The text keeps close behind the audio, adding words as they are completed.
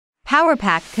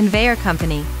Pack Conveyor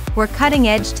Company, where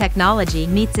cutting-edge technology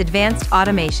meets advanced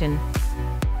automation.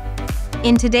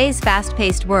 In today's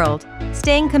fast-paced world,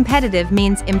 staying competitive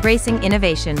means embracing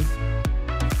innovation.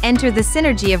 Enter the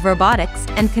synergy of robotics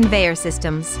and conveyor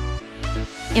systems.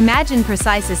 Imagine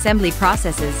precise assembly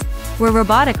processes, where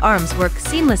robotic arms work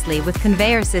seamlessly with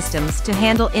conveyor systems to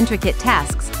handle intricate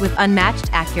tasks with unmatched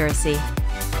accuracy.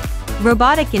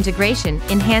 Robotic integration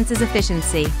enhances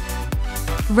efficiency.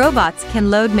 Robots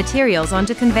can load materials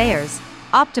onto conveyors,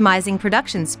 optimizing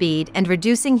production speed and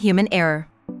reducing human error.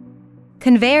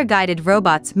 Conveyor-guided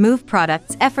robots move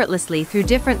products effortlessly through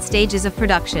different stages of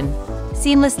production,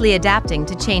 seamlessly adapting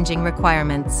to changing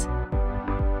requirements.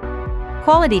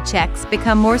 Quality checks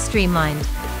become more streamlined.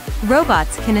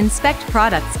 Robots can inspect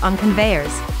products on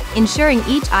conveyors, ensuring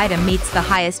each item meets the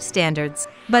highest standards.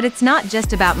 But it's not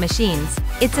just about machines,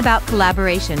 it's about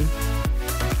collaboration.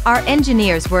 Our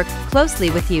engineers work closely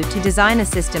with you to design a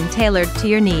system tailored to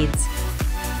your needs.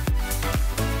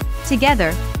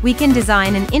 Together, we can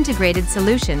design an integrated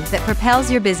solution that propels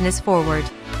your business forward.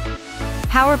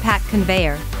 Pack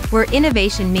Conveyor, where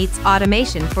innovation meets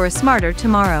automation for a smarter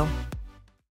tomorrow.